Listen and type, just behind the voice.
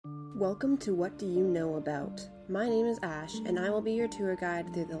Welcome to What Do You Know About? My name is Ash, and I will be your tour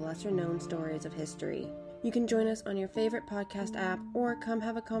guide through the lesser-known stories of history. You can join us on your favorite podcast app, or come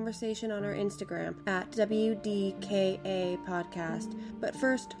have a conversation on our Instagram at WDKA Podcast. But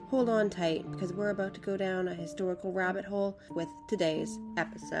first, hold on tight, because we're about to go down a historical rabbit hole with today's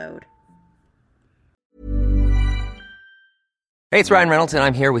episode. Hey, it's Ryan Reynolds, and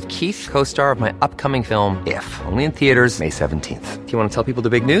I'm here with Keith, co-star of my upcoming film, If, only in theaters May 17th. Do you want to tell people the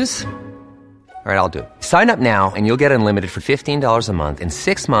big news? All right, I'll do it. Sign up now and you'll get unlimited for $15 a month and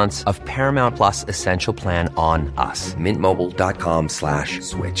 6 months of Paramount Plus Essential Plan on us.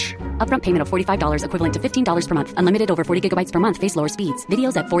 MintMobile.com/switch. Upfront payment of $45 equivalent to $15 per month. Unlimited over 40 gigabytes per month. Face lower speeds.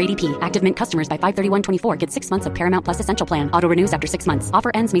 Videos at 480p. Active Mint customers by 531.24 get 6 months of Paramount Plus Essential Plan. Auto renews after 6 months. Offer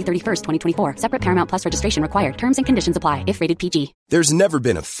ends May 31st, 2024. Separate Paramount Plus registration required. Terms and conditions apply if rated PG. There's never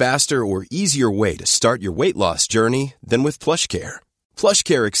been a faster or easier way to start your weight loss journey than with PlushCare.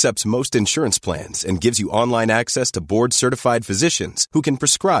 PlushCare accepts most insurance plans and gives you online access to board-certified physicians who can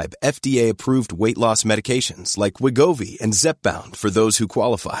prescribe FDA-approved weight loss medications like Wegovy and Zepbound for those who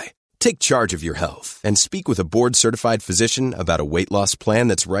qualify. Take charge of your health and speak with a board-certified physician about a weight loss plan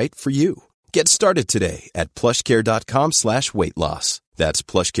that's right for you. Get started today at plushcare.com/weight loss. That's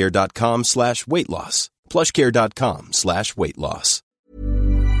plushcare.com/weight loss. plushcare.com/weight loss.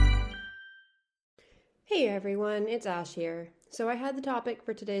 Hey everyone, it's Ash here. So I had the topic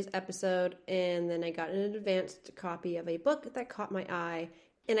for today's episode, and then I got an advanced copy of a book that caught my eye,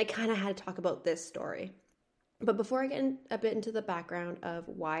 and I kind of had to talk about this story. But before I get a bit into the background of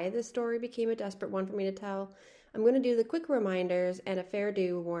why this story became a desperate one for me to tell, I'm going to do the quick reminders and a fair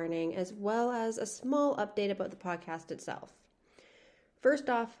due warning, as well as a small update about the podcast itself. First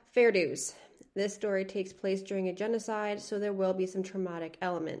off, fair dues. This story takes place during a genocide, so there will be some traumatic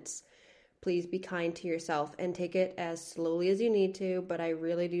elements. Please be kind to yourself and take it as slowly as you need to, but I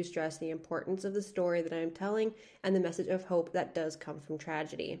really do stress the importance of the story that I'm telling and the message of hope that does come from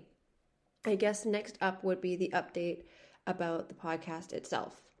tragedy. I guess next up would be the update about the podcast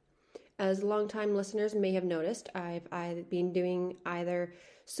itself. As longtime listeners may have noticed, I've been doing either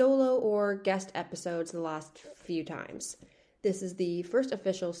solo or guest episodes the last few times. This is the first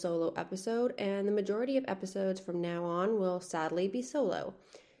official solo episode, and the majority of episodes from now on will sadly be solo.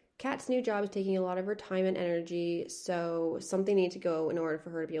 Kat's new job is taking a lot of her time and energy, so something needs to go in order for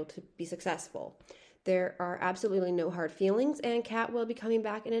her to be able to be successful. There are absolutely no hard feelings, and Kat will be coming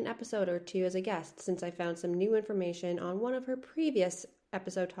back in an episode or two as a guest, since I found some new information on one of her previous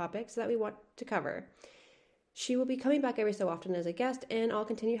episode topics that we want to cover. She will be coming back every so often as a guest, and I'll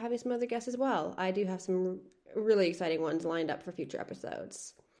continue having some other guests as well. I do have some really exciting ones lined up for future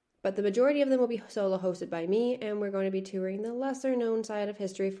episodes. But the majority of them will be solo hosted by me, and we're going to be touring the lesser-known side of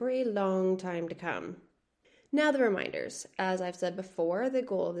history for a long time to come. Now the reminders. As I've said before, the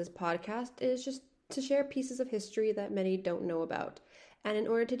goal of this podcast is just to share pieces of history that many don't know about. And in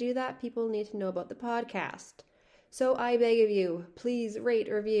order to do that, people need to know about the podcast. So I beg of you, please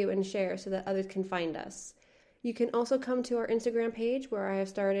rate, review, and share so that others can find us. You can also come to our Instagram page, where I have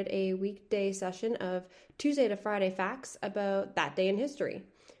started a weekday session of Tuesday to Friday facts about that day in history.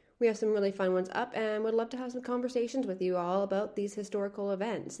 We have some really fun ones up, and would love to have some conversations with you all about these historical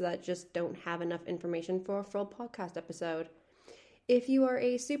events that just don't have enough information for a full podcast episode. If you are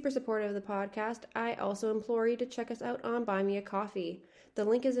a super supporter of the podcast, I also implore you to check us out on Buy Me a Coffee. The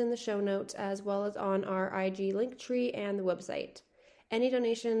link is in the show notes, as well as on our IG link tree and the website. Any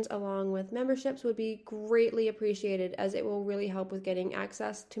donations along with memberships would be greatly appreciated, as it will really help with getting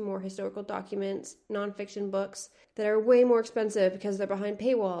access to more historical documents, nonfiction books that are way more expensive because they're behind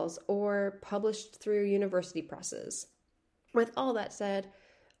paywalls or published through university presses. With all that said,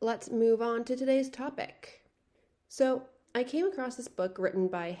 let's move on to today's topic. So, I came across this book written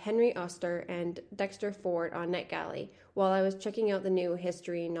by Henry Oster and Dexter Ford on NetGalley while I was checking out the new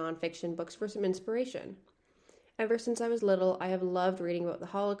history nonfiction books for some inspiration. Ever since I was little, I have loved reading about the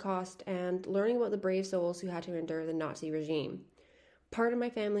Holocaust and learning about the brave souls who had to endure the Nazi regime. Part of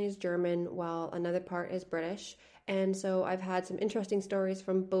my family is German, while another part is British, and so I've had some interesting stories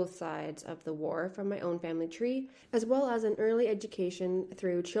from both sides of the war from my own family tree, as well as an early education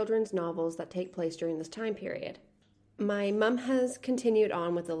through children's novels that take place during this time period. My mum has continued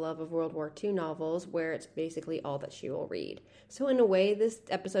on with the love of World War II novels, where it's basically all that she will read. So in a way, this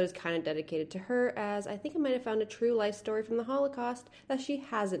episode is kind of dedicated to her, as I think I might have found a true life story from the Holocaust that she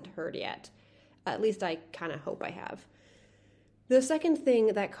hasn't heard yet. At least I kind of hope I have. The second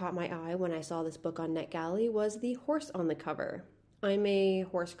thing that caught my eye when I saw this book on NetGalley was the horse on the cover. I'm a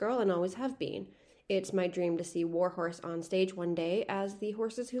horse girl and always have been. It's my dream to see Warhorse on stage one day, as the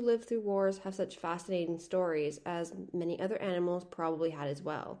horses who lived through wars have such fascinating stories, as many other animals probably had as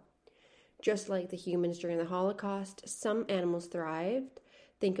well. Just like the humans during the Holocaust, some animals thrived.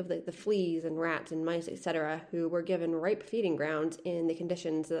 Think of the fleas and rats and mice, etc., who were given ripe feeding grounds in the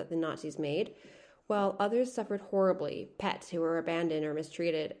conditions that the Nazis made, while others suffered horribly, pets who were abandoned or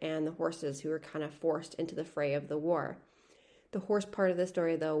mistreated, and the horses who were kind of forced into the fray of the war. The horse part of the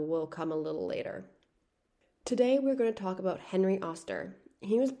story, though, will come a little later. Today we're going to talk about Henry Oster.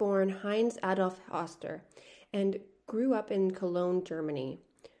 He was born Heinz Adolf Oster and grew up in Cologne, Germany.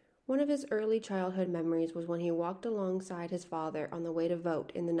 One of his early childhood memories was when he walked alongside his father on the way to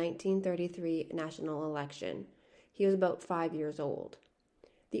vote in the 1933 national election. He was about 5 years old.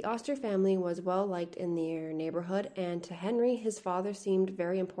 The Oster family was well liked in their neighborhood, and to Henry, his father seemed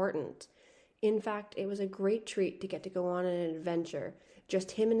very important. In fact, it was a great treat to get to go on an adventure,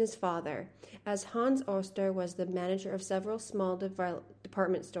 just him and his father, as Hans Oster was the manager of several small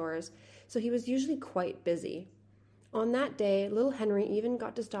department stores, so he was usually quite busy. On that day, little Henry even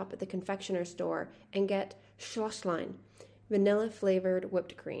got to stop at the confectioner store and get Schlosslein, vanilla-flavored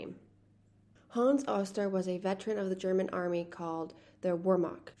whipped cream. Hans Oster was a veteran of the German army called the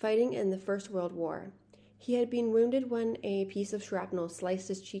Wehrmacht, fighting in the First World War. He had been wounded when a piece of shrapnel sliced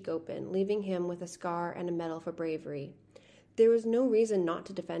his cheek open, leaving him with a scar and a medal for bravery. There was no reason not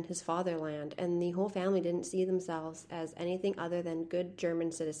to defend his fatherland, and the whole family didn't see themselves as anything other than good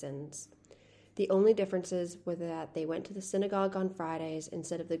German citizens. The only differences were that they went to the synagogue on Fridays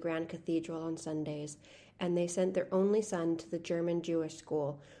instead of the Grand Cathedral on Sundays, and they sent their only son to the German Jewish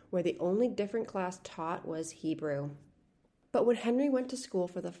school, where the only different class taught was Hebrew. But when Henry went to school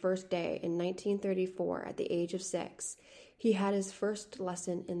for the first day in 1934 at the age of 6, he had his first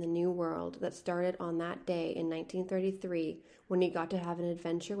lesson in the new world that started on that day in 1933 when he got to have an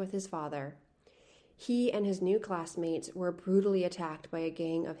adventure with his father. He and his new classmates were brutally attacked by a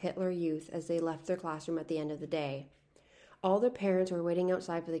gang of Hitler youth as they left their classroom at the end of the day. All their parents were waiting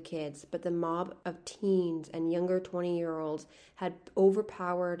outside for the kids, but the mob of teens and younger 20-year-olds had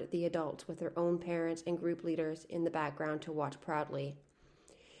overpowered the adults with their own parents and group leaders in the background to watch proudly.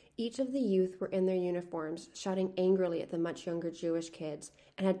 Each of the youth were in their uniforms, shouting angrily at the much younger Jewish kids,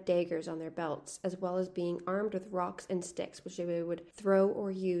 and had daggers on their belts, as well as being armed with rocks and sticks which they would throw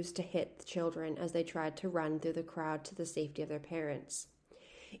or use to hit the children as they tried to run through the crowd to the safety of their parents.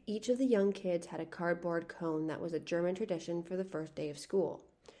 Each of the young kids had a cardboard cone that was a German tradition for the first day of school.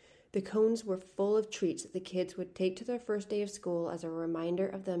 The cones were full of treats that the kids would take to their first day of school as a reminder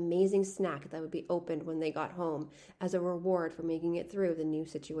of the amazing snack that would be opened when they got home as a reward for making it through the new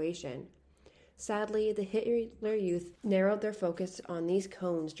situation. Sadly, the Hitler youth narrowed their focus on these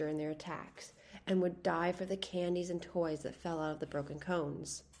cones during their attacks and would die for the candies and toys that fell out of the broken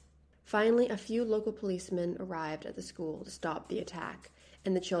cones. Finally, a few local policemen arrived at the school to stop the attack,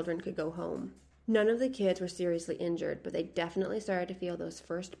 and the children could go home. None of the kids were seriously injured, but they definitely started to feel those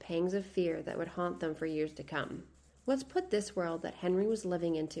first pangs of fear that would haunt them for years to come. Let's put this world that Henry was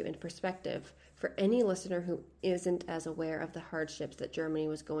living in perspective for any listener who isn't as aware of the hardships that Germany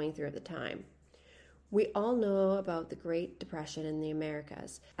was going through at the time. We all know about the Great Depression in the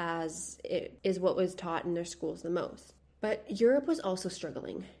Americas, as it is what was taught in their schools the most. But Europe was also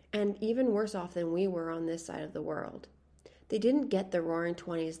struggling, and even worse off than we were on this side of the world. They didn't get the Roaring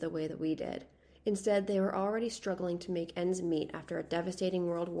 '20s the way that we did. Instead, they were already struggling to make ends meet after a devastating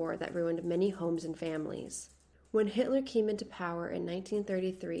world war that ruined many homes and families. When Hitler came into power in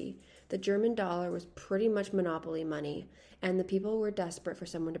 1933, the German dollar was pretty much monopoly money, and the people were desperate for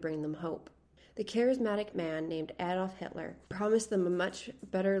someone to bring them hope. The charismatic man named Adolf Hitler promised them a much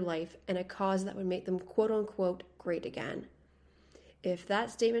better life and a cause that would make them quote-unquote great again. If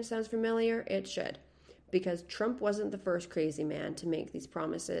that statement sounds familiar, it should, because Trump wasn't the first crazy man to make these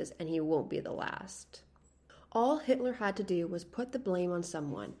promises, and he won't be the last. All Hitler had to do was put the blame on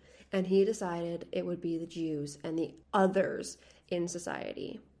someone, and he decided it would be the Jews and the others in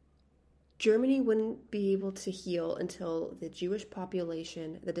society. Germany wouldn't be able to heal until the Jewish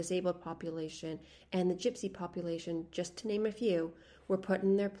population, the disabled population, and the gypsy population, just to name a few, were put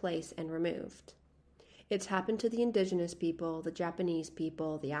in their place and removed. It's happened to the indigenous people, the Japanese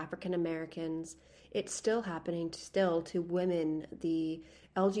people, the African Americans. It's still happening to women, the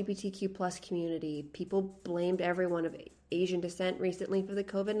LGBTQ plus community. People blamed everyone of Asian descent recently for the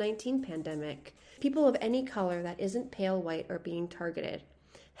COVID-19 pandemic. People of any color that isn't pale white are being targeted.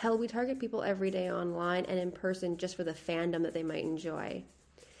 Hell, we target people every day online and in person just for the fandom that they might enjoy.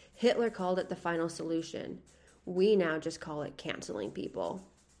 Hitler called it the final solution. We now just call it canceling people.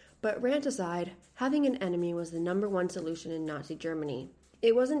 But rant aside, having an enemy was the #1 solution in Nazi Germany.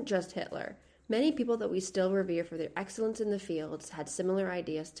 It wasn't just Hitler. Many people that we still revere for their excellence in the fields had similar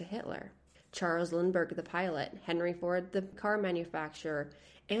ideas to Hitler. Charles Lindbergh the pilot, Henry Ford the car manufacturer,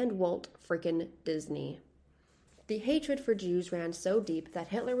 and Walt frickin' Disney. The hatred for Jews ran so deep that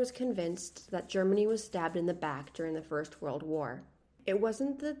Hitler was convinced that Germany was stabbed in the back during the First World War. It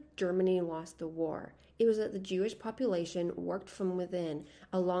wasn't that Germany lost the war. It was that the Jewish population worked from within,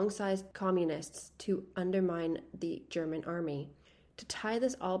 alongside communists, to undermine the German army. To tie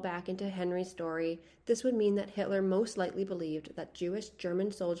this all back into Henry's story, this would mean that Hitler most likely believed that Jewish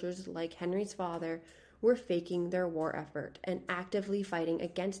German soldiers like Henry's father were faking their war effort and actively fighting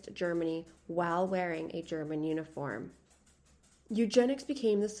against Germany while wearing a German uniform. Eugenics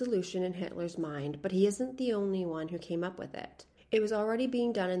became the solution in Hitler's mind, but he isn't the only one who came up with it. It was already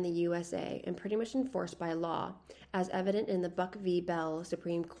being done in the USA and pretty much enforced by law, as evident in the Buck v. Bell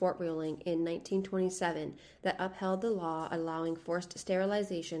Supreme Court ruling in 1927 that upheld the law allowing forced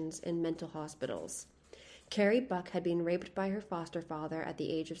sterilizations in mental hospitals. Carrie Buck had been raped by her foster father at the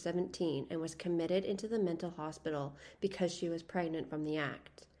age of 17 and was committed into the mental hospital because she was pregnant from the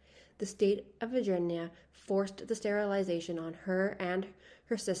act. The state of Virginia forced the sterilization on her and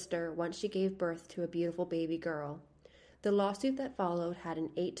her sister once she gave birth to a beautiful baby girl. The lawsuit that followed had an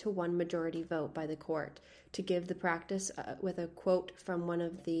 8-1 majority vote by the court to give the practice, with a quote from one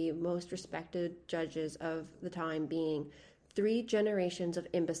of the most respected judges of the time being, 3 generations of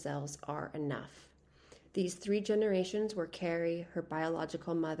imbeciles are enough. These 3 generations were Carrie, her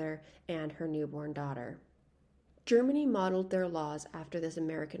biological mother, and her newborn daughter. Germany modeled their laws after this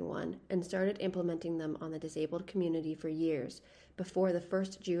American one and started implementing them on the disabled community for years before the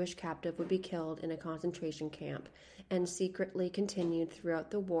first Jewish captive would be killed in a concentration camp, and secretly continued throughout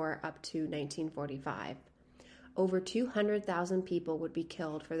the war up to 1945. Over 200,000 people would be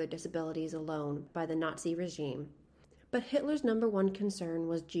killed for their disabilities alone by the Nazi regime. But Hitler's number one concern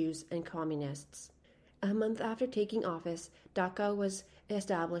was Jews and communists. A month after taking office, Dachau was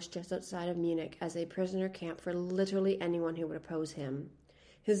established just outside of Munich as a prisoner camp for literally anyone who would oppose him.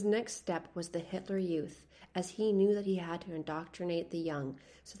 His next step was the Hitler Youth, as he knew that he had to indoctrinate the young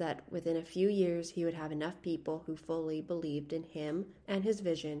so that within a few years he would have enough people who fully believed in him and his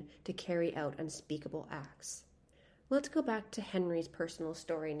vision to carry out unspeakable acts. Let's go back to Henry's personal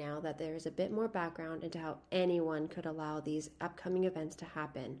story now that there is a bit more background into how anyone could allow these upcoming events to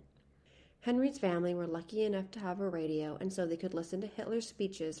happen. Henry's family were lucky enough to have a radio, and so they could listen to Hitler's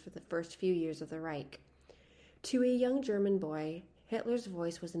speeches for the first few years of the Reich. To a young German boy, Hitler's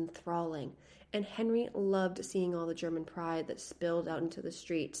voice was enthralling, and Henry loved seeing all the German pride that spilled out into the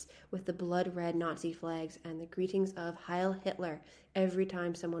streets with the blood-red Nazi flags and the greetings of Heil Hitler every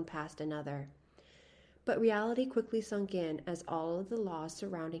time someone passed another. But reality quickly sunk in as all of the laws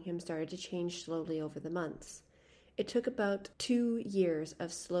surrounding him started to change slowly over the months. It took about 2 years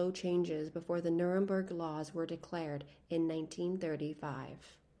of slow changes before the Nuremberg laws were declared in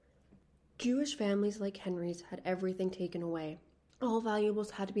 1935. Jewish families like Henry's had everything taken away. All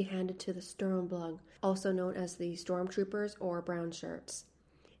valuables had to be handed to the Sturmblut, also known as the stormtroopers or brown shirts.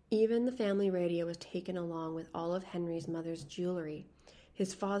 Even the family radio was taken along with all of Henry's mother's jewelry.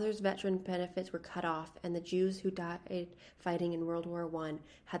 His father's veteran benefits were cut off, and the Jews who died fighting in World War I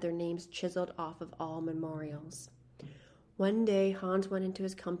had their names chiseled off of all memorials. One day, Hans went into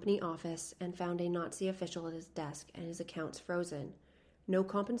his company office and found a Nazi official at his desk and his accounts frozen. No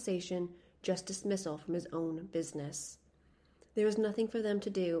compensation, just dismissal from his own business. There was nothing for them to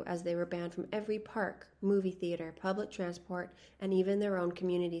do, as they were banned from every park, movie theater, public transport, and even their own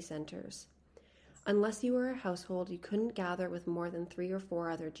community centers. Unless you were a household, you couldn't gather with more than 3 or 4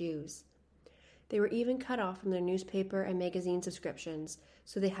 other Jews. They were even cut off from their newspaper and magazine subscriptions,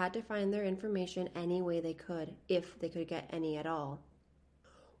 so they had to find their information any way they could, if they could get any at all.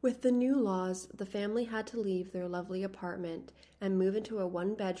 With the new laws, the family had to leave their lovely apartment and move into a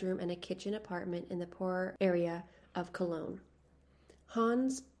 1-bedroom and a kitchen apartment in the poorer area of Cologne.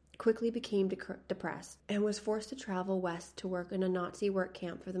 Hans quickly became depressed and was forced to travel west to work in a Nazi work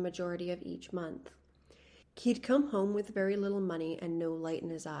camp for the majority of each month. He'd come home with very little money and no light in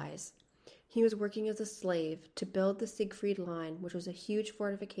his eyes. He was working as a slave to build the Siegfried Line, which was a huge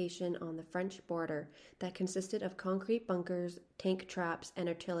fortification on the French border that consisted of concrete bunkers, tank traps, and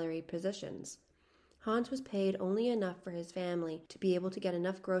artillery positions. Hans was paid only enough for his family to be able to get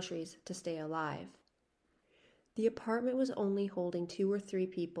enough groceries to stay alive. The apartment was only holding 2 or 3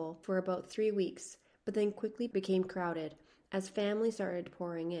 people for about 3 weeks, but then quickly became crowded as families started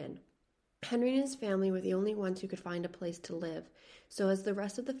pouring in. Henry and his family were the only ones who could find a place to live, so as the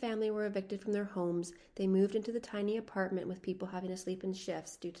rest of the family were evicted from their homes, they moved into the tiny apartment with people having to sleep in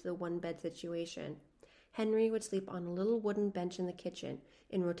shifts due to the 1-bed situation. Henry would sleep on a little wooden bench in the kitchen,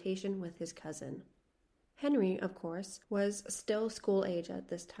 in rotation with his cousin. Henry, of course, was still school age at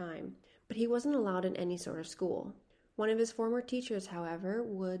this time, but he wasn't allowed in any sort of school. One of his former teachers, however,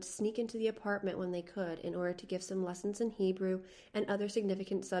 would sneak into the apartment when they could in order to give some lessons in Hebrew and other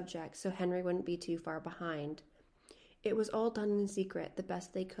significant subjects so Henry wouldn't be too far behind. It was all done in secret, the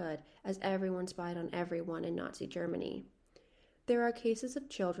best they could, as everyone spied on everyone in Nazi Germany. There are cases of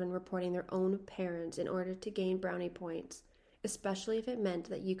children reporting their own parents in order to gain brownie points, especially if it meant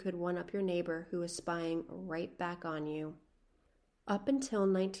that you could one-up your neighbor who was spying right back on you. Up until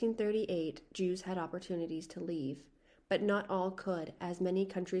 1938, Jews had opportunities to leave, but not all could, as many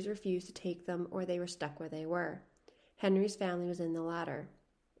countries refused to take them or they were stuck where they were. Henry's family was in the latter.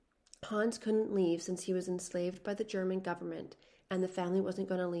 Hans couldn't leave since he was enslaved by the German government, and the family wasn't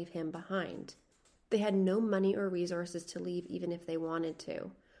going to leave him behind. They had no money or resources to leave even if they wanted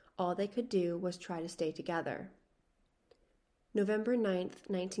to. All they could do was try to stay together. November 9th,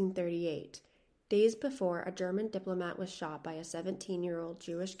 1938. Days before, a German diplomat was shot by a 17-year-old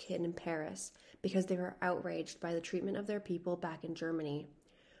Jewish kid in Paris because they were outraged by the treatment of their people back in Germany.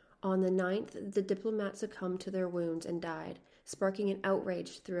 On the 9th, the diplomat succumbed to their wounds and died, sparking an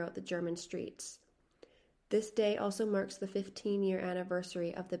outrage throughout the German streets. This day also marks the 15-year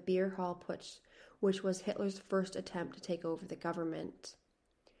anniversary of the Beer Hall Putsch, which was Hitler's first attempt to take over the government.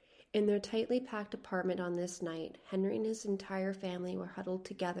 In their tightly packed apartment on this night, Henry and his entire family were huddled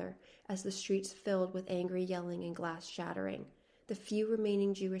together as the streets filled with angry yelling and glass shattering. The few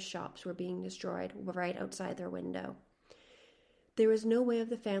remaining Jewish shops were being destroyed right outside their window. There was no way of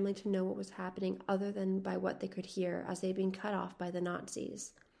the family to know what was happening other than by what they could hear, as they'd been cut off by the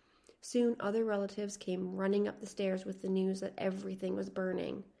Nazis. Soon other relatives came running up the stairs with the news that everything was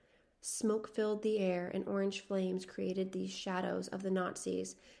burning. Smoke filled the air, and orange flames created these shadows of the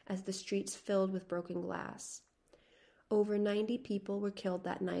Nazis as the streets filled with broken glass. Over 90 people were killed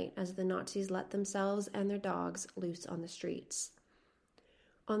that night as the Nazis let themselves and their dogs loose on the streets.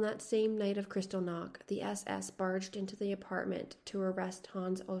 On that same night of Kristallnacht, the SS barged into the apartment to arrest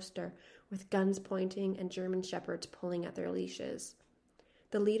Hans Oster with guns pointing and German shepherds pulling at their leashes.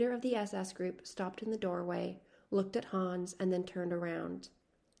 The leader of the SS group stopped in the doorway, looked at Hans, and then turned around.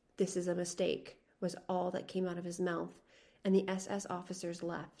 "This is a mistake," was all that came out of his mouth, and the SS officers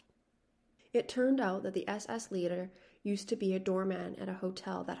left. It turned out that the SS leader used to be a doorman at a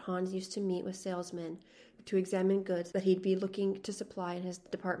hotel that Hans used to meet with salesmen to examine goods that he'd be looking to supply in his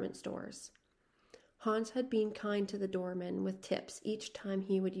department stores. Hans had been kind to the doorman with tips each time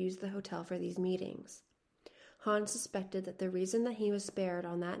he would use the hotel for these meetings. Hans suspected that the reason that he was spared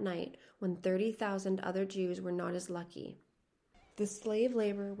on that night when 30,000 other Jews were not as lucky. The slave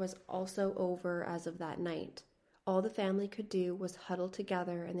labor was also over as of that night. All the family could do was huddle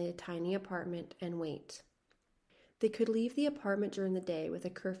together in the tiny apartment and wait. They could leave the apartment during the day with a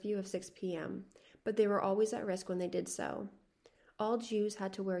curfew of 6 p.m., but they were always at risk when they did so. All Jews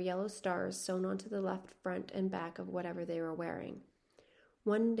had to wear yellow stars sewn onto the left front and back of whatever they were wearing.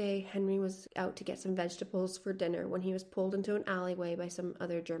 One day, Henry was out to get some vegetables for dinner when he was pulled into an alleyway by some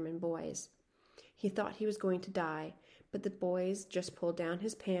other German boys. He thought he was going to die, but the boys just pulled down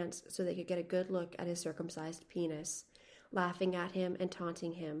his pants so they could get a good look at his circumcised penis, laughing at him and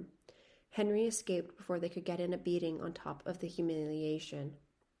taunting him. Henry escaped before they could get in a beating on top of the humiliation.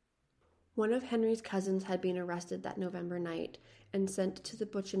 One of Henry's cousins had been arrested that November night and sent to the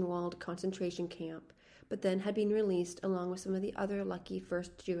Buchenwald concentration camp, but then had been released along with some of the other lucky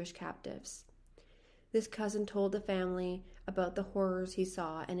first Jewish captives. This cousin told the family about the horrors he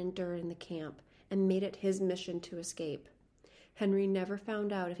saw and endured in the camp, and made it his mission to escape. Henry never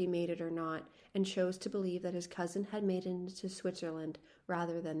found out if he made it or not, and chose to believe that his cousin had made it into Switzerland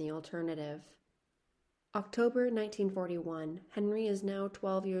rather than the alternative. October 1941, Henry is now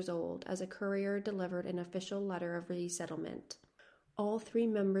 12 years old as a courier delivered an official letter of resettlement. All 3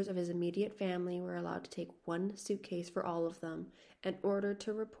 members of his immediate family were allowed to take 1 suitcase for all of them and ordered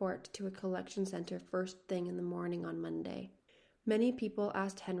to report to a collection center first thing in the morning on Monday. Many people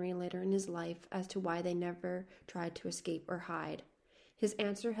asked Henry later in his life as to why they never tried to escape or hide. His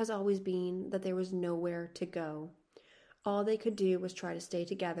answer has always been that there was nowhere to go. All they could do was try to stay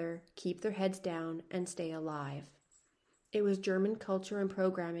together, keep their heads down, and stay alive. It was German culture and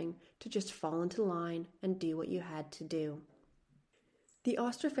programming to just fall into line and do what you had to do. The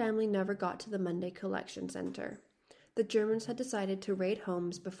Oster family never got to the Monday collection center. The Germans had decided to raid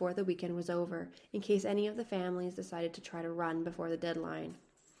homes before the weekend was over, in case any of the families decided to try to run before the deadline.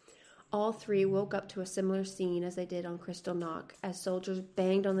 All 3 woke up to a similar scene as they did on Kristallnacht, as soldiers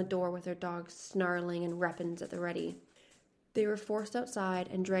banged on the door with their dogs snarling and weapons at the ready. They were forced outside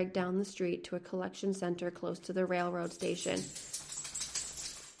and dragged down the street to a collection center close to the railroad station,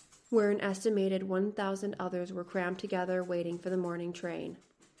 where an estimated 1,000 others were crammed together waiting for the morning train.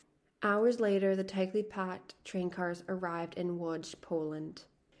 Hours later, the tightly packed train cars arrived in Łódź, Poland.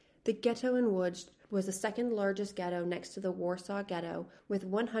 The ghetto in Łódź was the second largest ghetto next to the Warsaw Ghetto, with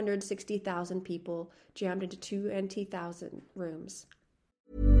 160,000 people jammed into 20,000 rooms.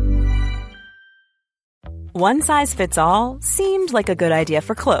 One size fits all seemed like a good idea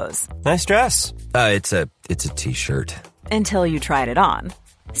for clothes. Nice dress. It's a t-shirt. Until you tried it on.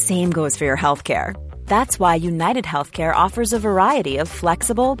 Same goes for your healthcare. That's why United Healthcare offers a variety of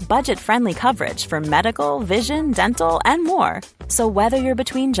flexible, budget-friendly coverage for medical, vision, dental, and more. So whether you're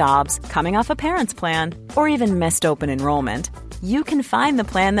between jobs, coming off a parent's plan, or even missed open enrollment, you can find the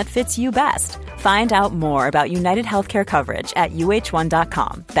plan that fits you best. Find out more about United Healthcare coverage at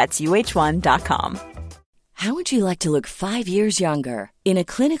uh1.com. That's uh1.com. How would you like to look 5 years younger? In a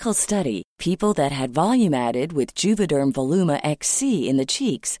clinical study, people that had volume added with Juvederm Voluma XC in the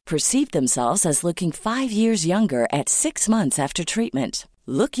cheeks perceived themselves as looking 5 years younger at 6 months after treatment.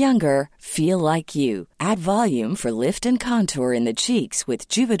 Look younger, feel like you. Add volume for lift and contour in the cheeks with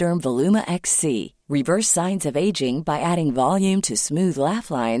Juvederm Voluma XC. Reverse signs of aging by adding volume to smooth laugh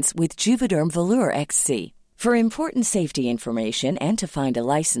lines with Juvederm Volure XC. For important safety information and to find a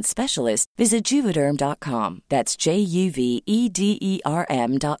licensed specialist, visit Juvederm.com. That's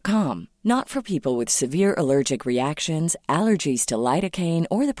JUVEDERM.com. Not for people with severe allergic reactions, allergies to lidocaine,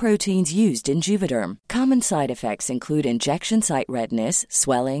 or the proteins used in Juvederm. Common side effects include injection site redness,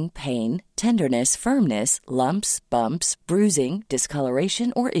 swelling, pain, tenderness, firmness, lumps, bumps, bruising,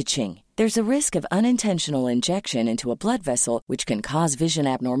 discoloration, or itching. There's a risk of unintentional injection into a blood vessel, which can cause vision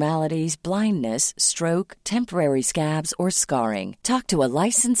abnormalities, blindness, stroke, temporary scabs, or scarring. Talk to a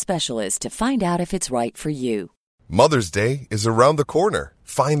licensed specialist to find out if it's right for you. Mother's Day is around the corner.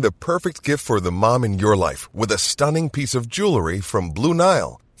 Find the perfect gift for the mom in your life with a stunning piece of jewelry from Blue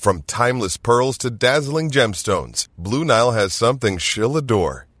Nile. From timeless pearls to dazzling gemstones, Blue Nile has something she'll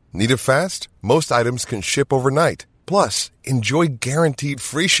adore. Need it fast? Most items can ship overnight. Plus, enjoy guaranteed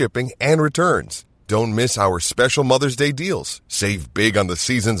free shipping and returns. Don't miss our special Mother's Day deals. Save big on the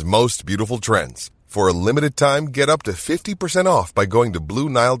season's most beautiful trends. For a limited time, get up to 50% off by going to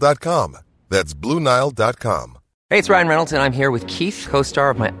BlueNile.com. That's BlueNile.com. Hey, it's Ryan Reynolds, and I'm here with Keith, co-star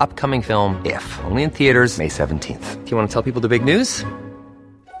of my upcoming film, If, only in theaters May 17th. Do you want to tell people the big news?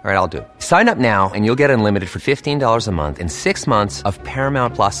 All right, I'll do it. Sign up now and you'll get unlimited for $15 a month and 6 months of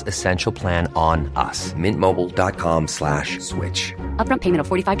Paramount Plus Essential Plan on us. MintMobile.com/switch. Upfront payment of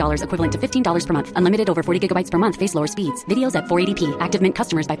 $45 equivalent to $15 per month. Unlimited over 40 gigabytes per month. Face lower speeds. Videos at 480p. Active Mint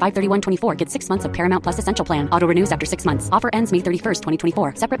customers by 531.24 get 6 months of Paramount Plus Essential Plan. Auto renews after 6 months. Offer ends May 31st,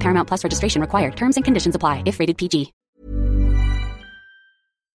 2024. Separate Paramount Plus registration required. Terms and conditions apply if rated PG.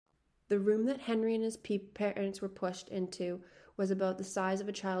 The room that Henry and his parents were pushed into was about the size of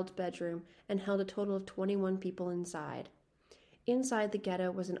a child's bedroom and held a total of 21 people inside. Inside the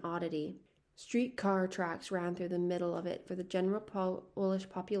ghetto was an oddity. Streetcar tracks ran through the middle of it for the general Polish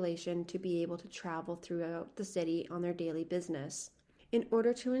population to be able to travel throughout the city on their daily business. In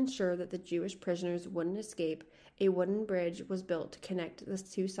order to ensure that the Jewish prisoners wouldn't escape, a wooden bridge was built to connect the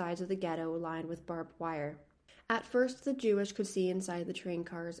two sides of the ghetto lined with barbed wire. At first, the Jewish could see inside the train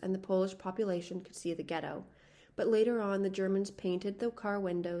cars and the Polish population could see the ghetto. But later on, the Germans painted the car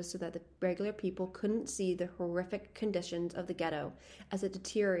windows so that the regular people couldn't see the horrific conditions of the ghetto, as it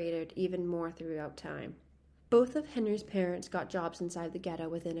deteriorated even more throughout time. Both of Henry's parents got jobs inside the ghetto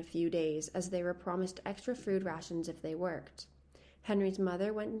within a few days, as they were promised extra food rations if they worked. Henry's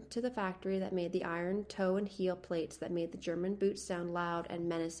mother went to the factory that made the iron toe and heel plates that made the German boots sound loud and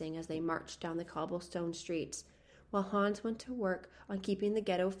menacing as they marched down the cobblestone streets, while Hans went to work on keeping the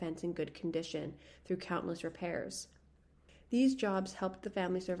ghetto fence in good condition through countless repairs. These jobs helped the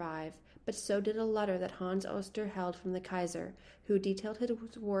family survive, but so did a letter that Hans Oster held from the Kaiser, who detailed his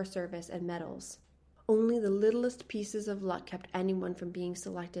war service and medals. Only the littlest pieces of luck kept anyone from being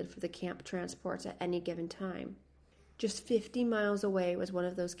selected for the camp transports at any given time. Just 50 miles away was one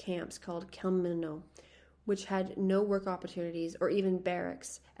of those camps called Kelmino, which had no work opportunities or even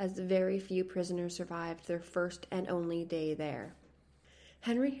barracks, as very few prisoners survived their first and only day there.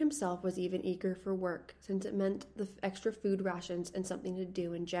 Henry himself was even eager for work, since it meant the extra food rations and something to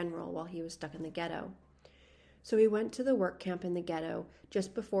do in general while he was stuck in the ghetto. So he went to the work camp in the ghetto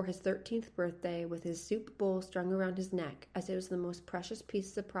just before his 13th birthday with his soup bowl strung around his neck, as it was the most precious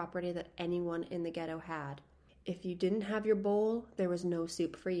piece of property that anyone in the ghetto had. If you didn't have your bowl, there was no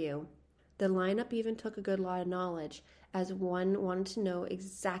soup for you. The lineup even took a good lot of knowledge, as one wanted to know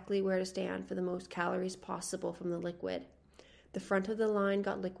exactly where to stand for the most calories possible from the liquid. The front of the line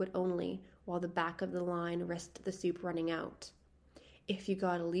got liquid only, while the back of the line risked the soup running out. If you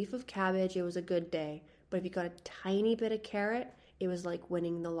got a leaf of cabbage, it was a good day, but if you got a tiny bit of carrot, It was like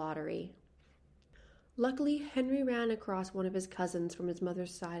winning the lottery. Luckily, Henry ran across one of his cousins from his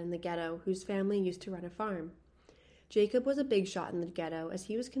mother's side in the ghetto, whose family used to run a farm. Jacob was a big shot in the ghetto, as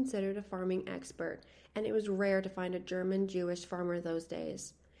he was considered a farming expert, and it was rare to find a German Jewish farmer those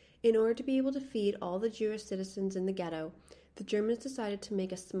days. In order to be able to feed all the Jewish citizens in the ghetto, the Germans decided to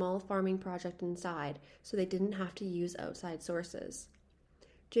make a small farming project inside, so they didn't have to use outside sources.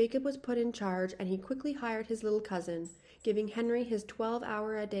 Jacob was put in charge, and he quickly hired his little cousin, giving Henry his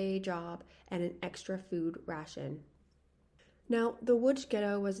 12-hour-a-day job and an extra food ration. Now, the Łódź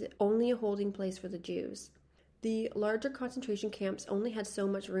ghetto was only a holding place for the Jews. The larger concentration camps only had so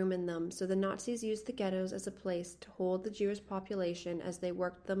much room in them, so the Nazis used the ghettos as a place to hold the Jewish population as they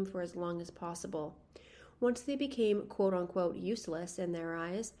worked them for as long as possible. Once they became quote-unquote useless in their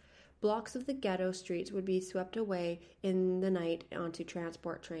eyes, blocks of the ghetto streets would be swept away in the night onto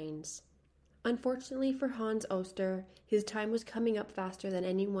transport trains. Unfortunately for Hans Oster, his time was coming up faster than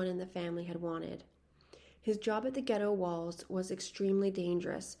anyone in the family had wanted. His job at the ghetto walls was extremely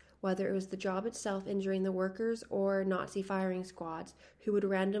dangerous, whether it was the job itself injuring the workers or Nazi firing squads who would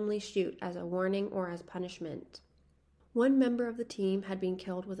randomly shoot as a warning or as punishment. One member of the team had been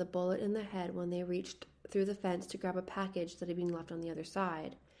killed with a bullet in the head when they reached through the fence to grab a package that had been left on the other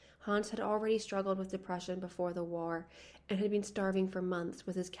side. Hans had already struggled with depression before the war and had been starving for months,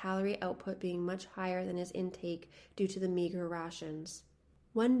 with his calorie output being much higher than his intake due to the meager rations.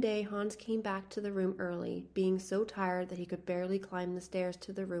 One day, Hans came back to the room early, being so tired that he could barely climb the stairs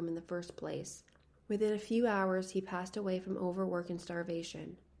to the room in the first place. Within a few hours, he passed away from overwork and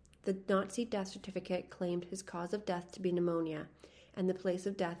starvation. The Nazi death certificate claimed his cause of death to be pneumonia, and the place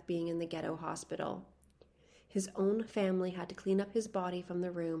of death being in the ghetto hospital. His own family had to clean up his body from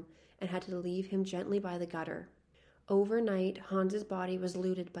the room and had to leave him gently by the gutter. Overnight, Hans's body was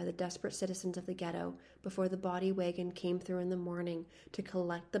looted by the desperate citizens of the ghetto before the body wagon came through in the morning to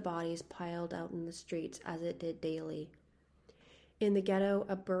collect the bodies piled out in the streets as it did daily. In the ghetto,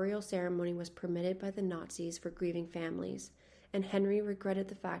 a burial ceremony was permitted by the Nazis for grieving families, and Henry regretted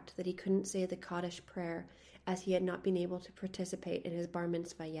the fact that he couldn't say the Kaddish prayer as he had not been able to participate in his bar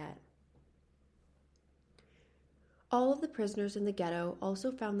mitzvah yet. All of the prisoners in the ghetto also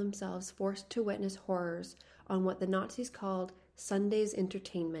found themselves forced to witness horrors on what the Nazis called Sunday's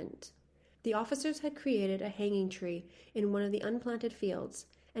entertainment. The officers had created a hanging tree in one of the unplanted fields,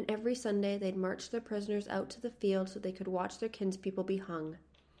 and every Sunday they'd march their prisoners out to the field so they could watch their kinspeople be hung.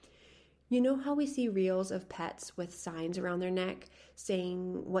 You know how we see reels of pets with signs around their neck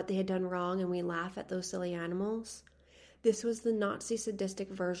saying what they had done wrong, and we laugh at those silly animals? This was the Nazi sadistic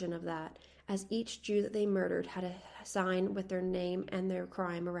version of that, as each Jew that they murdered had a sign with their name and their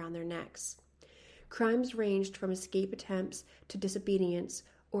crime around their necks. Crimes ranged from escape attempts to disobedience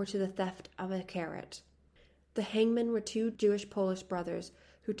or to the theft of a carrot. The hangmen were two Jewish Polish brothers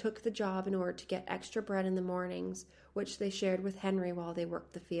who took the job in order to get extra bread in the mornings, which they shared with Henry while they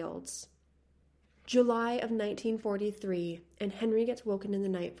worked the fields. July of 1943, and Henry gets woken in the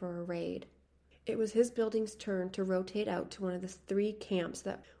night for a raid. It was his building's turn to rotate out to one of the 3 camps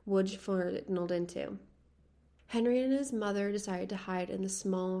that Łódź funneled into. Henry and his mother decided to hide in the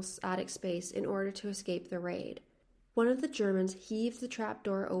small attic space in order to escape the raid. One of the Germans heaved the trap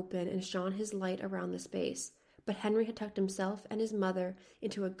door open and shone his light around the space, but Henry had tucked himself and his mother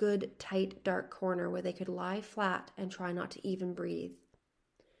into a good, tight, dark corner where they could lie flat and try not to even breathe.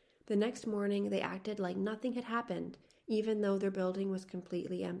 The next morning, they acted like nothing had happened, even though their building was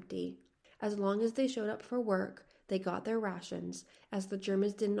completely empty. As long as they showed up for work, they got their rations, as the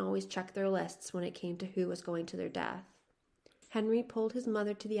Germans didn't always check their lists when it came to who was going to their death. Henry pulled his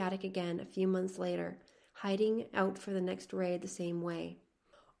mother to the attic again a few months later, hiding out for the next raid the same way.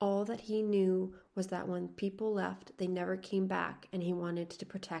 All that he knew was that when people left, they never came back, and he wanted to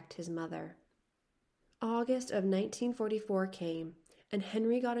protect his mother. August of 1944 came, and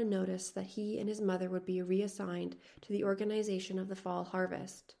Henry got a notice that he and his mother would be reassigned to the organization of the fall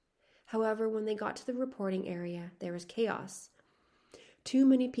harvest. However, when they got to the reporting area, there was chaos. Too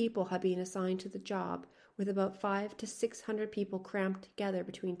many people had been assigned to the job, with about 500 to 600 people cramped together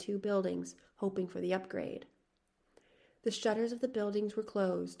between 2 buildings, hoping for the upgrade. The shutters of the buildings were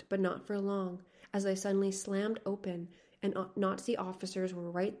closed, but not for long, as they suddenly slammed open, and Nazi officers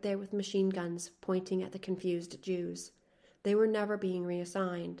were right there with machine guns pointing at the confused Jews. They were never being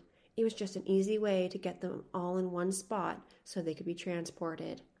reassigned. It was just an easy way to get them all in one spot so they could be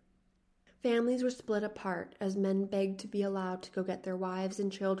transported. Families were split apart as men begged to be allowed to go get their wives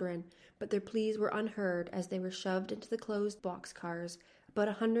and children, but their pleas were unheard as they were shoved into the closed boxcars, about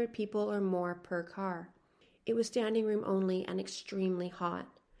 100 people or more per car. It was standing room only and extremely hot.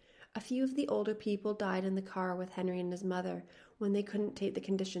 A few of the older people died in the car with Henry and his mother when they couldn't take the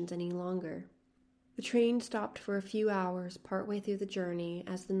conditions any longer. The train stopped for a few hours partway through the journey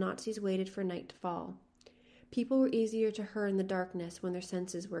as the Nazis waited for night to fall. People were easier to hurt in the darkness when their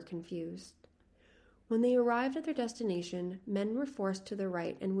senses were confused. When they arrived at their destination, men were forced to the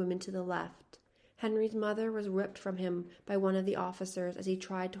right and women to the left. Henry's mother was ripped from him by one of the officers as he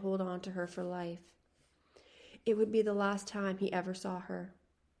tried to hold on to her for life. It would be the last time he ever saw her.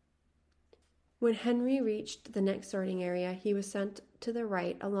 When Henry reached the next sorting area, he was sent to the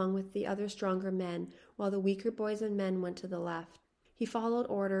right along with the other stronger men, while the weaker boys and men went to the left. He followed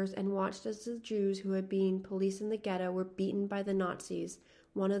orders and watched as the Jews who had been police in the ghetto were beaten by the Nazis,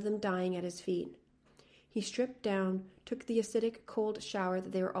 one of them dying at his feet. He stripped down, took the acidic cold shower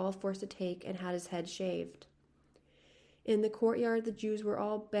that they were all forced to take, and had his head shaved. In the courtyard, the Jews were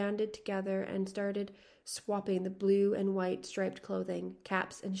all banded together and started swapping the blue and white striped clothing,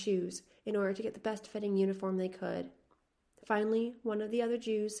 caps, and shoes in order to get the best-fitting uniform they could. Finally, one of the other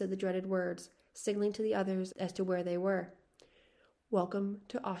Jews said the dreaded words, signaling to the others as to where they were. Welcome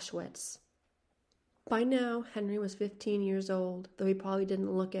to Auschwitz. By now, Henry was 15 years old, though he probably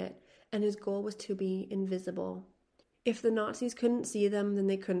didn't look it, and his goal was to be invisible. If the Nazis couldn't see them, then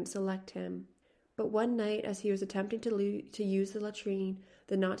they couldn't select him. But one night, as he was attempting to use the latrine,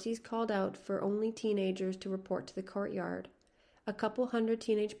 the Nazis called out for only teenagers to report to the courtyard. A couple hundred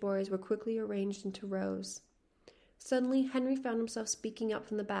teenage boys were quickly arranged into rows. Suddenly, Henry found himself speaking up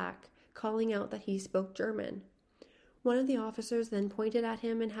from the back, calling out that he spoke German. One of the officers then pointed at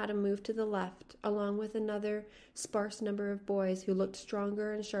him and had him move to the left, along with another sparse number of boys who looked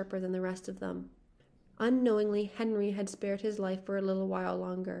stronger and sharper than the rest of them. Unknowingly, Henry had spared his life for a little while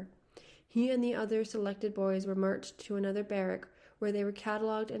longer. He and the other selected boys were marched to another barrack where they were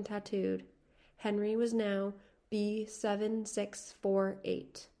catalogued and tattooed. Henry was now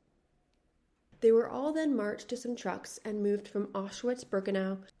B7648. They were all then marched to some trucks and moved from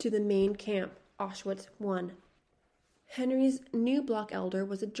Auschwitz-Birkenau to the main camp, Auschwitz I. Henry's new block elder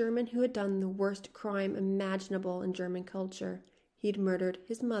was a German who had done the worst crime imaginable in German culture. He'd murdered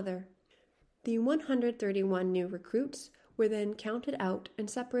his mother. The 131 new recruits were then counted out and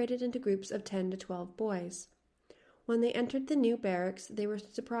separated into groups of 10 to 12 boys. When they entered the new barracks, they were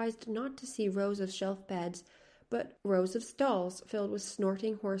surprised not to see rows of shelf beds, but rows of stalls filled with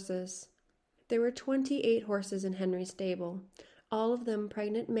snorting horses. There were 28 horses in Henry's stable, all of them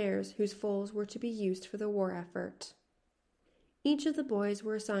pregnant mares whose foals were to be used for the war effort. Each of the boys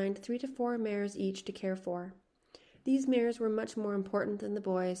were assigned 3 to 4 mares each to care for. These mares were much more important than the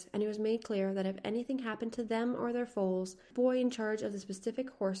boys, and it was made clear that if anything happened to them or their foals, the boy in charge of the specific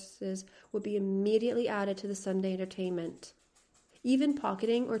horses would be immediately added to the Sunday entertainment. Even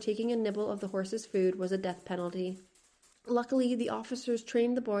pocketing or taking a nibble of the horse's food was a death penalty. Luckily, the officers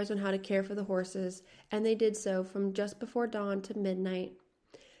trained the boys on how to care for the horses, and they did so from just before dawn to midnight.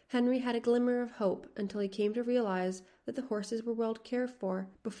 Henry had a glimmer of hope until he came to realize that the horses were well cared for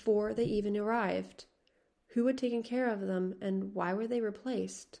before they even arrived. Who had taken care of them, and why were they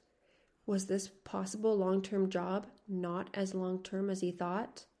replaced? Was this possible long-term job not as long-term as he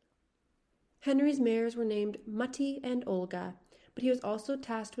thought? Henry's mares were named Mutti and Olga, but he was also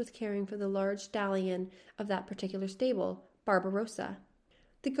tasked with caring for the large stallion of that particular stable, Barbarossa.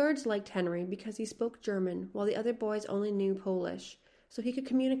 The guards liked Henry because he spoke German, while the other boys only knew Polish, so he could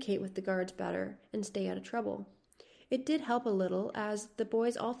communicate with the guards better and stay out of trouble. It did help a little, as the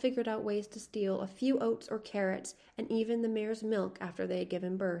boys all figured out ways to steal a few oats or carrots and even the mare's milk after they had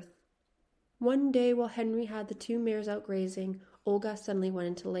given birth. One day, while Henry had the 2 mares out grazing, Olga suddenly went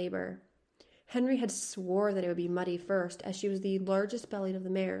into labor. Henry had swore that it would be Mutti first, as she was the largest bellied of the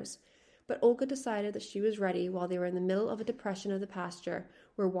mares, but Olga decided that she was ready while they were in the middle of a depression of the pasture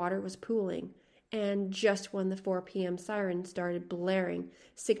where water was pooling, and just when the 4 p.m. siren started blaring,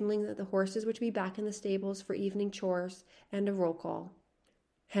 signaling that the horses were to be back in the stables for evening chores and a roll call.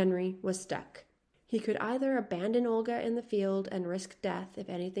 Henry was stuck. He could either abandon Olga in the field and risk death if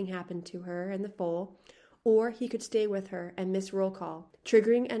anything happened to her and the foal, or he could stay with her and miss roll call,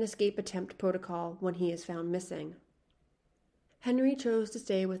 triggering an escape attempt protocol when he is found missing. Henry chose to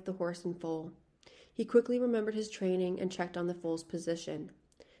stay with the horse and foal. He quickly remembered his training and checked on the foal's position.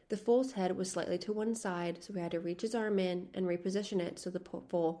 The foal's head was slightly to one side, so he had to reach his arm in and reposition it so the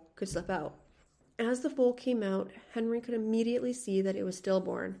foal could slip out. As the foal came out, Henry could immediately see that it was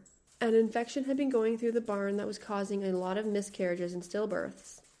stillborn. An infection had been going through the barn that was causing a lot of miscarriages and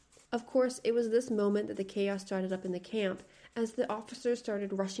stillbirths. Of course, it was this moment that the chaos started up in the camp, as the officers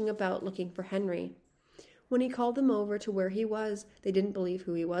started rushing about looking for Henry. When he called them over to where he was, they didn't believe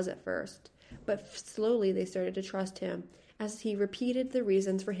who he was at first, but slowly they started to trust him, as he repeated the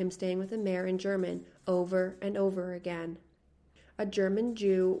reasons for him staying with the mayor in German over and over again. A German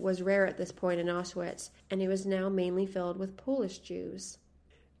Jew was rare at this point in Auschwitz, and it was now mainly filled with Polish Jews.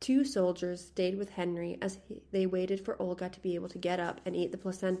 2 soldiers stayed with Henry as they waited for Olga to be able to get up and eat the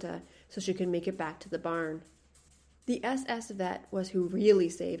placenta so she could make it back to the barn. The SS vet was who really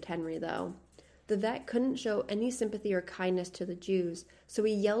saved Henry, though. The vet couldn't show any sympathy or kindness to the Jews, so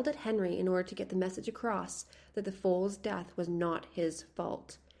he yelled at Henry in order to get the message across that the foal's death was not his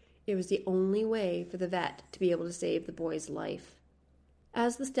fault. It was the only way for the vet to be able to save the boy's life.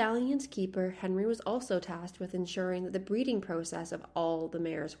 As the stallion's keeper, Henry was also tasked with ensuring that the breeding process of all the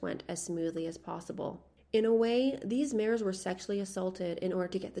mares went as smoothly as possible. In a way, these mares were sexually assaulted in order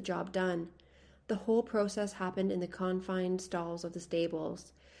to get the job done. The whole process happened in the confined stalls of the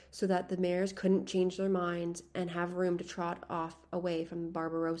stables, so that the mares couldn't change their minds and have room to trot off away from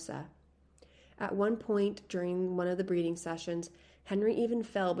Barbarossa. At one point during one of the breeding sessions, Henry even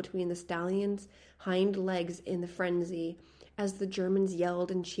fell between the stallion's hind legs in the frenzy, as the Germans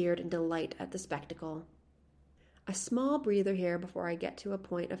yelled and cheered in delight at the spectacle. A small breather here before I get to a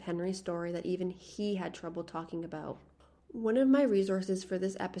point of Henry's story that even he had trouble talking about. One of my resources for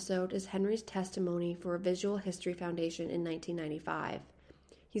this episode is Henry's testimony for a Visual History Foundation in 1995.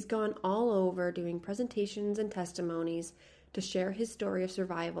 He's gone all over doing presentations and testimonies to share his story of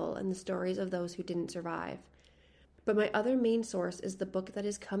survival and the stories of those who didn't survive. But my other main source is the book that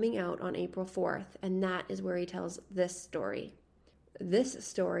is coming out on April 4th, and that is where he tells this story. This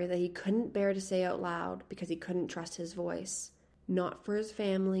story that he couldn't bear to say out loud because he couldn't trust his voice. Not for his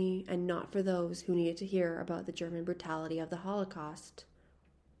family, and not for those who needed to hear about the German brutality of the Holocaust.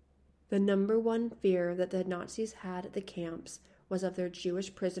 The number one fear that the Nazis had at the camps was of their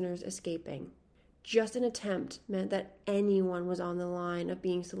Jewish prisoners escaping. Just an attempt meant that anyone was on the line of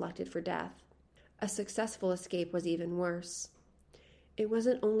being selected for death. A successful escape was even worse. It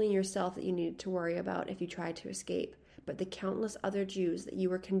wasn't only yourself that you needed to worry about if you tried to escape, but the countless other Jews that you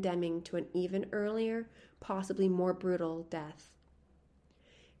were condemning to an even earlier, possibly more brutal death.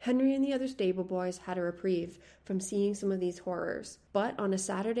 Henry and the other stable boys had a reprieve from seeing some of these horrors, but on a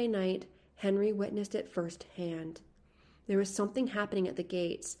Saturday night, Henry witnessed it firsthand. There was something happening at the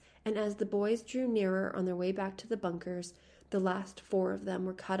gates, and as the boys drew nearer on their way back to the bunkers, the last 4 of them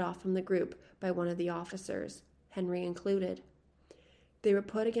were cut off from the group by one of the officers, Henry included. They were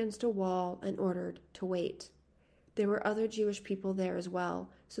put against a wall and ordered to wait. There were other Jewish people there as well,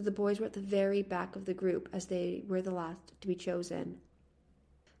 so the boys were at the very back of the group as they were the last to be chosen.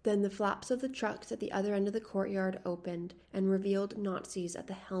 Then the flaps of the trucks at the other end of the courtyard opened and revealed Nazis at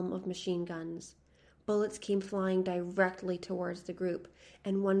the helm of machine guns. Bullets came flying directly towards the group,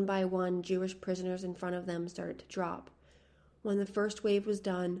 and one by one Jewish prisoners in front of them started to drop. When the first wave was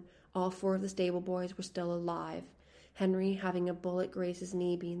done, all 4 of the stable boys were still alive, Henry having a bullet graze his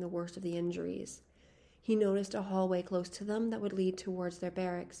knee being the worst of the injuries. He noticed a hallway close to them that would lead towards their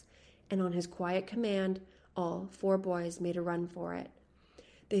barracks, and on his quiet command, all 4 boys made a run for it.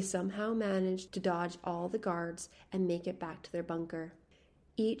 They somehow managed to dodge all the guards and make it back to their bunker.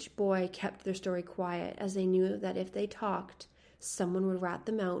 Each boy kept their story quiet, as they knew that if they talked, someone would rat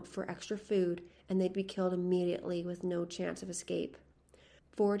them out for extra food and they'd be killed immediately with no chance of escape.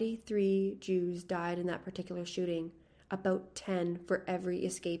 43 Jews died in that particular shooting, about 10 for every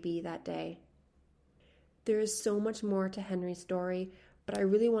escapee that day. There is so much more to Henry's story, but I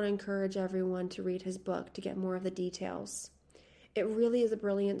really want to encourage everyone to read his book to get more of the details. It really is a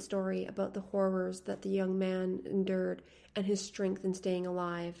brilliant story about the horrors that the young man endured and his strength in staying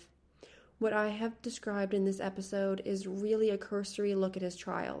alive. What I have described in this episode is really a cursory look at his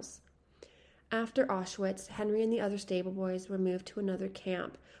trials. After Auschwitz, Henry and the other stable boys were moved to another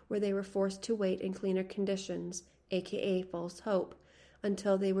camp where they were forced to wait in cleaner conditions, aka false hope,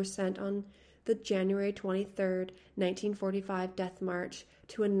 until they were sent on the January 23rd, 1945 death march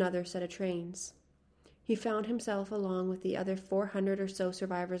to another set of trains. He found himself along with the other 400 or so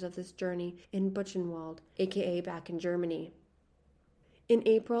survivors of this journey in Buchenwald, aka back in Germany. In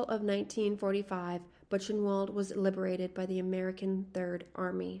April of 1945, Buchenwald was liberated by the American Third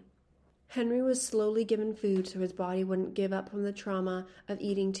Army. Henry was slowly given food so his body wouldn't give up from the trauma of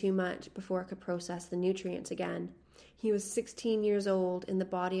eating too much before it could process the nutrients again. He was 16 years old in the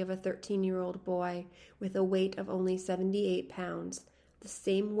body of a 13-year-old boy with a weight of only 78 pounds, the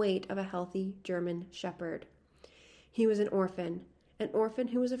same weight of a healthy German shepherd. He was an orphan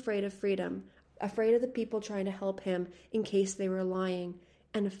who was afraid of freedom, afraid of the people trying to help him in case they were lying,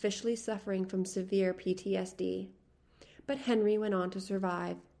 and officially suffering from severe PTSD. But Henry went on to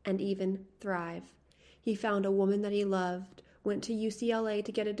survive and even thrive. He found a woman that he loved, went to UCLA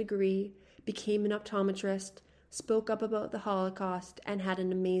to get a degree, became an optometrist, spoke up about the Holocaust, and had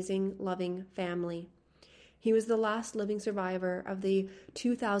an amazing, loving family. He was the last living survivor of the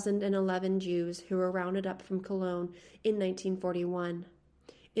 2,011 Jews who were rounded up from Cologne in 1941.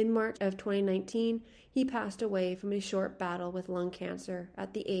 In March of 2019, he passed away from a short battle with lung cancer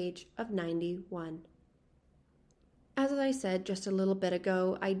at the age of 91. As I said just a little bit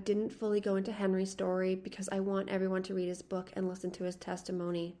ago, I didn't fully go into Henry's story because I want everyone to read his book and listen to his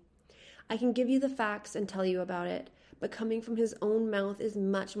testimony. I can give you the facts and tell you about it, but coming from his own mouth is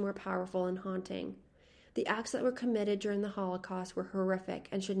much more powerful and haunting. The acts that were committed during the Holocaust were horrific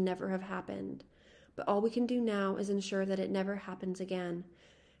and should never have happened. But all we can do now is ensure that it never happens again.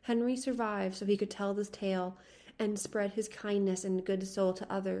 Henry survived so he could tell this tale and spread his kindness and good soul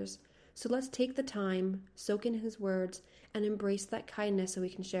to others. So let's take the time, soak in his words, and embrace that kindness so we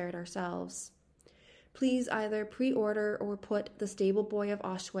can share it ourselves. Please either pre-order or put The Stable Boy of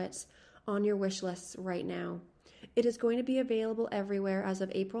Auschwitz on your wish lists right now. It is going to be available everywhere as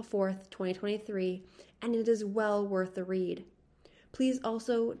of April 4th, 2023, and it is well worth the read. Please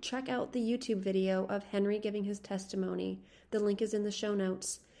also check out the YouTube video of Henry giving his testimony. The link is in the show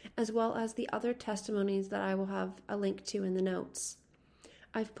notes, as well as the other testimonies that I will have a link to in the notes.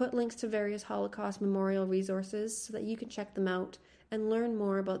 I've put links to various Holocaust memorial resources so that you can check them out and learn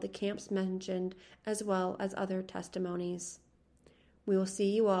more about the camps mentioned, as well as other testimonies. We will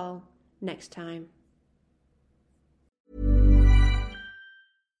see you all next time.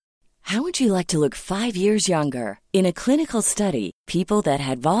 How would you like to look 5 years younger? In a clinical study, people that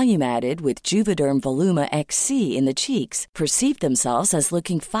had volume added with Juvederm Voluma XC in the cheeks perceived themselves as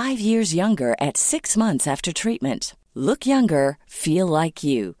looking 5 years younger at 6 months after treatment. Look younger, feel like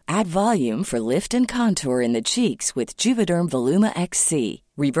you. Add volume for lift and contour in the cheeks with Juvederm Voluma XC.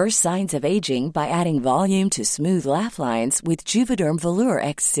 Reverse signs of aging by adding volume to smooth laugh lines with Juvederm Volure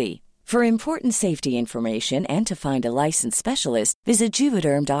XC. For important safety information and to find a licensed specialist, visit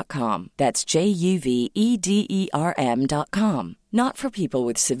Juvederm.com. That's JUVEDERM.com. Not for people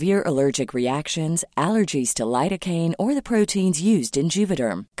with severe allergic reactions, allergies to lidocaine, or the proteins used in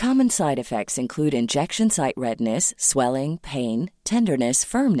Juvederm. Common side effects include injection site redness, swelling, pain, tenderness,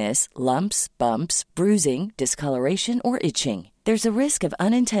 firmness, lumps, bumps, bruising, discoloration, or itching. There's a risk of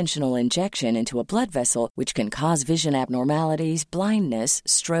unintentional injection into a blood vessel, which can cause vision abnormalities, blindness,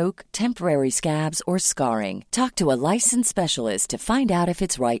 stroke, temporary scabs, or scarring. Talk to a licensed specialist to find out if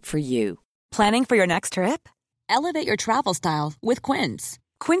it's right for you. Planning for your next trip? Elevate your travel style with Quince.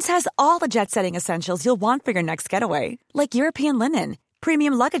 Quince has all the jet-setting essentials you'll want for your next getaway, like European linen,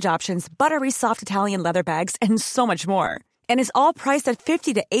 premium luggage options, buttery soft Italian leather bags, and so much more. And is all priced at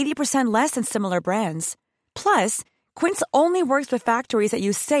 50 to 80% less than similar brands. Plus, Quince only works with factories that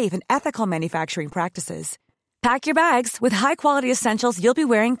use safe and ethical manufacturing practices. Pack your bags with high-quality essentials you'll be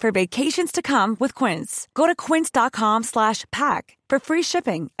wearing for vacations to come with Quince. Go to quince.com/pack for free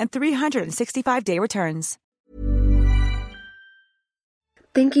shipping and 365-day returns.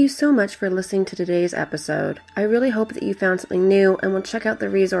 Thank you so much for listening to today's episode. I really hope that you found something new and will check out the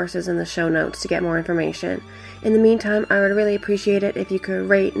resources in the show notes to get more information. In the meantime, I would really appreciate it if you could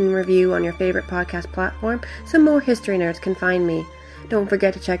rate and review on your favorite podcast platform so more history nerds can find me. Don't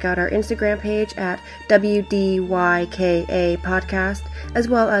forget to check out our Instagram page at WDYKA Podcast, as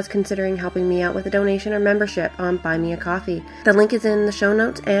well as considering helping me out with a donation or membership on Buy Me a Coffee. The link is in the show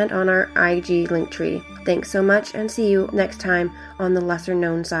notes and on our IG Linktree. Thanks so much, and see you next time on the lesser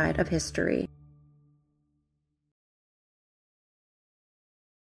known side of history.